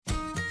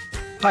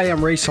Hi,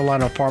 I'm Ray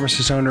Solano,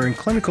 pharmacist owner and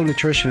clinical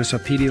nutritionist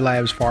of PD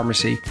Labs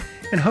Pharmacy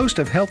and host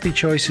of Healthy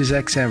Choices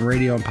XM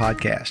radio and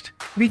podcast.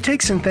 If you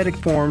take synthetic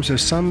forms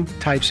of some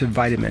types of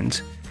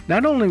vitamins,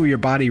 not only will your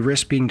body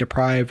risk being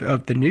deprived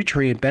of the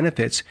nutrient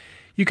benefits,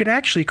 you can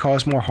actually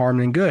cause more harm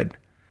than good.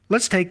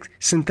 Let's take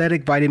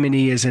synthetic vitamin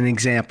E as an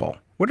example.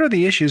 What are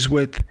the issues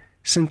with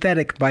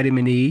synthetic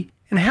vitamin E,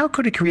 and how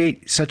could it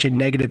create such a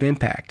negative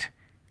impact?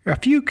 There are a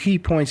few key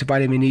points of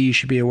vitamin E you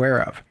should be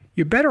aware of.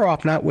 You're better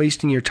off not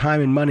wasting your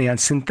time and money on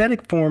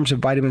synthetic forms of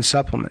vitamin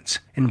supplements,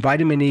 and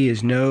vitamin E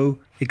is no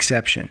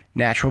exception.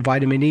 Natural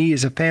vitamin E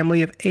is a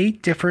family of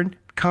 8 different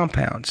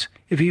compounds.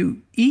 If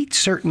you eat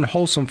certain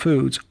wholesome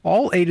foods,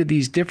 all 8 of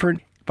these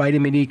different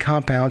vitamin E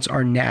compounds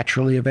are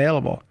naturally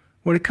available.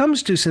 When it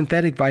comes to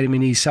synthetic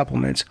vitamin E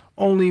supplements,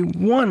 only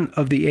one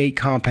of the 8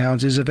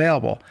 compounds is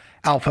available,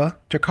 alpha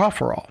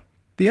tocopherol.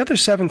 The other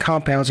 7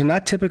 compounds are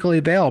not typically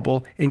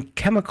available in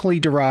chemically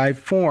derived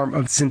form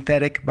of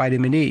synthetic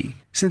vitamin E.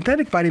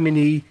 Synthetic vitamin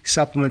E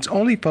supplements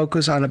only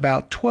focus on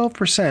about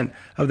 12%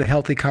 of the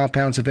healthy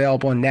compounds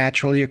available in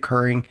naturally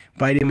occurring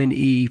vitamin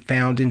E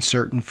found in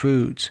certain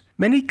foods.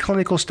 Many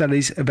clinical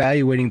studies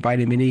evaluating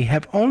vitamin E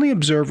have only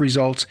observed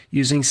results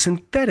using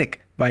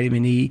synthetic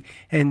vitamin E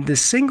and the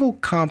single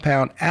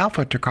compound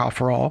alpha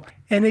tocopherol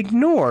and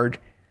ignored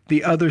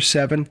the other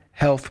 7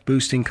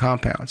 health-boosting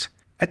compounds.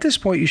 At this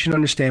point, you should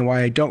understand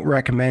why I don't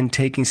recommend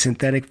taking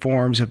synthetic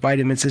forms of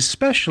vitamins,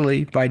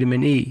 especially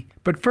vitamin E.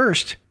 But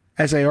first,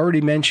 as I already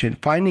mentioned,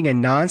 finding a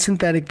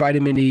non-synthetic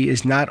vitamin E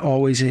is not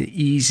always an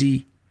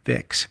easy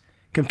fix.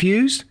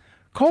 Confused?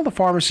 Call the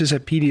pharmacist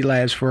at PD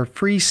Labs for a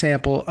free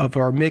sample of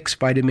our mixed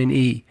vitamin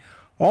E.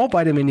 All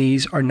vitamin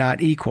E's are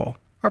not equal.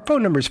 Our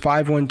phone number is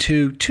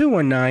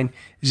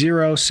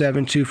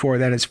 512-219-0724.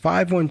 That is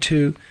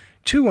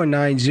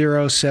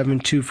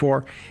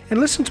 512-219-0724. And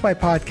listen to my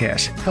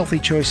podcast, Healthy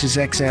Choices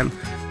XM,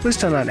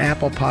 listed on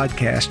Apple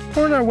Podcast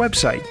or on our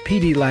website,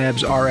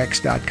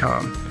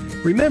 pdlabsrx.com.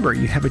 Remember,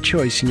 you have a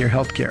choice in your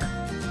healthcare.